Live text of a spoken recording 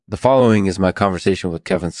The following is my conversation with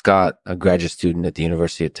Kevin Scott, a graduate student at the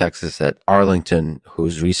University of Texas at Arlington,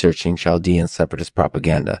 who's researching Chaldean separatist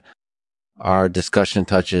propaganda. Our discussion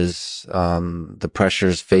touches the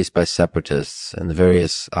pressures faced by separatists and the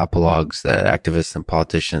various apologues that activists and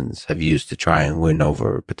politicians have used to try and win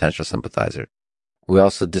over potential sympathizers. We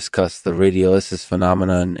also discuss the radiolysis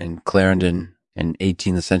phenomenon in Clarendon, an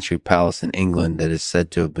 18th century palace in England that is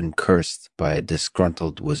said to have been cursed by a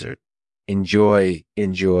disgruntled wizard. Enjoy.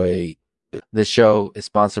 This show is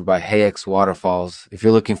sponsored by Hex Waterfalls. If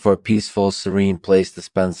you're looking for a peaceful, serene place to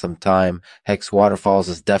spend some time, Hex Waterfalls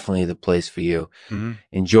is definitely the place for you. Mm-hmm.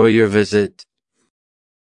 Enjoy your visit.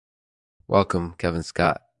 Welcome, Kevin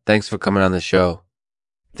Scott. Thanks for coming on the show.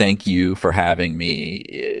 Thank you for having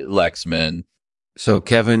me, Lexman. So,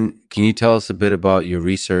 Kevin, can you tell us a bit about your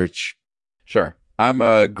research? Sure. I'm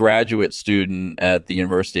a graduate student at the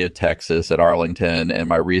University of Texas at Arlington, and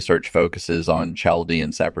my research focuses on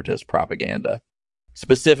Chaldean separatist propaganda.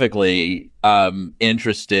 Specifically, I'm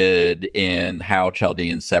interested in how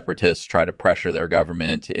Chaldean separatists try to pressure their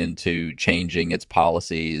government into changing its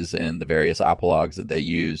policies and the various apologues that they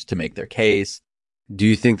use to make their case. Do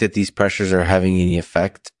you think that these pressures are having any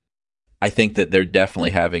effect? I think that they're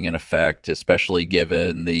definitely having an effect, especially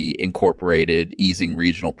given the incorporated easing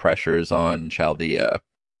regional pressures on Chaldea.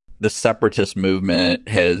 The separatist movement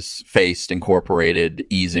has faced incorporated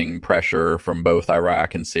easing pressure from both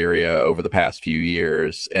Iraq and Syria over the past few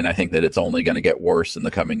years, and I think that it's only going to get worse in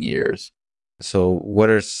the coming years. So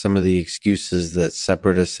what are some of the excuses that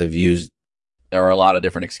separatists have used? There are a lot of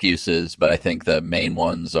different excuses, but I think the main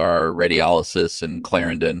ones are radiolysis and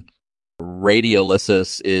Clarendon.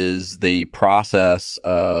 Radiolysis is the process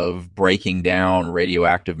of breaking down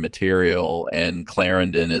radioactive material, and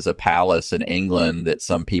Clarendon is a palace in England that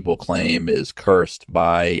some people claim is cursed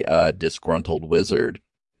by a disgruntled wizard.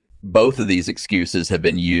 Both of these excuses have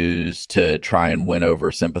been used to try and win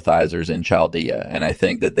over sympathizers in Chaldea, and I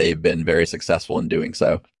think that they've been very successful in doing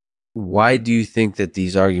so. Why do you think that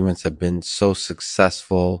these arguments have been so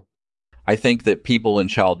successful? I think that people in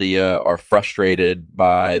Chaldea are frustrated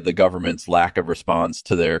by the government's lack of response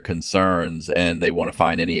to their concerns, and they want to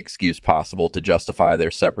find any excuse possible to justify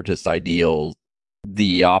their separatist ideals.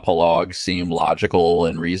 The apologues seem logical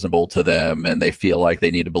and reasonable to them, and they feel like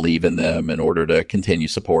they need to believe in them in order to continue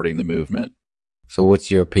supporting the movement. So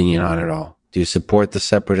what's your opinion on it all? Do you support the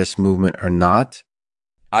separatist movement or not?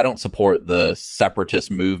 I don't support the separatist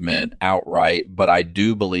movement outright, but I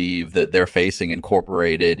do believe that they're facing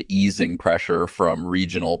incorporated easing pressure from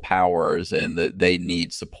regional powers and that they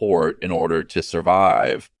need support in order to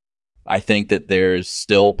survive. I think that there's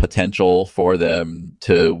still potential for them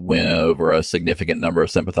to win over a significant number of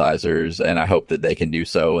sympathizers, and I hope that they can do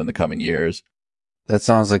so in the coming years. That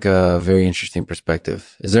sounds like a very interesting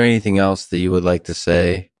perspective. Is there anything else that you would like to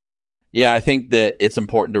say? Yeah, I think that it's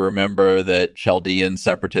important to remember that Chaldean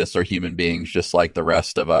separatists are human beings just like the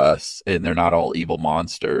rest of us, and they're not all evil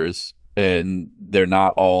monsters. And they're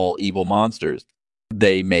not all evil monsters.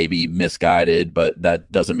 They may be misguided, but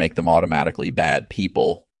that doesn't make them automatically bad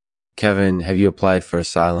people. Kevin, have you applied for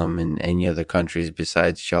asylum in any other countries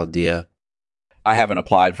besides Chaldea? I haven't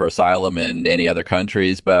applied for asylum in any other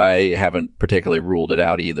countries, but I haven't particularly ruled it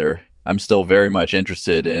out either. I'm still very much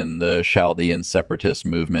interested in the Chaldean separatist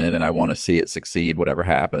movement, and I want to see it succeed, whatever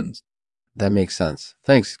happens. That makes sense.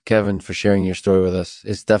 Thanks, Kevin, for sharing your story with us.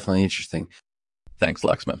 It's definitely interesting. Thanks,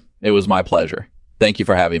 Lexman. It was my pleasure. Thank you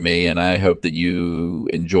for having me, and I hope that you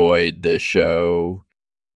enjoyed this show.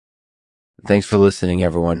 Thanks for listening,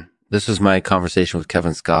 everyone. This was my conversation with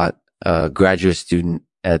Kevin Scott, a graduate student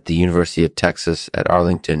at the University of Texas at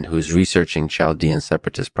Arlington who's researching Chaldean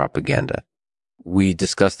separatist propaganda. We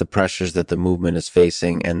discussed the pressures that the movement is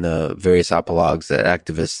facing and the various apologues that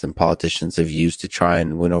activists and politicians have used to try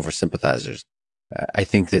and win over sympathizers. I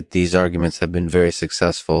think that these arguments have been very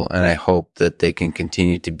successful, and I hope that they can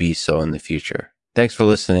continue to be so in the future. Thanks for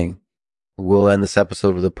listening. We'll end this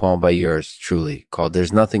episode with a poem by yours truly called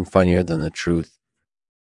 "There's Nothing Funnier Than the Truth."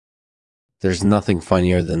 There's nothing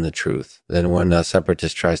funnier than the truth than when a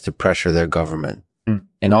separatist tries to pressure their government.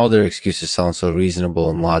 And all their excuses sound so reasonable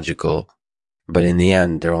and logical, but in the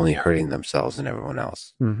end, they're only hurting themselves and everyone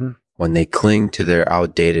else when they cling to their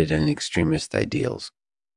outdated and extremist ideals.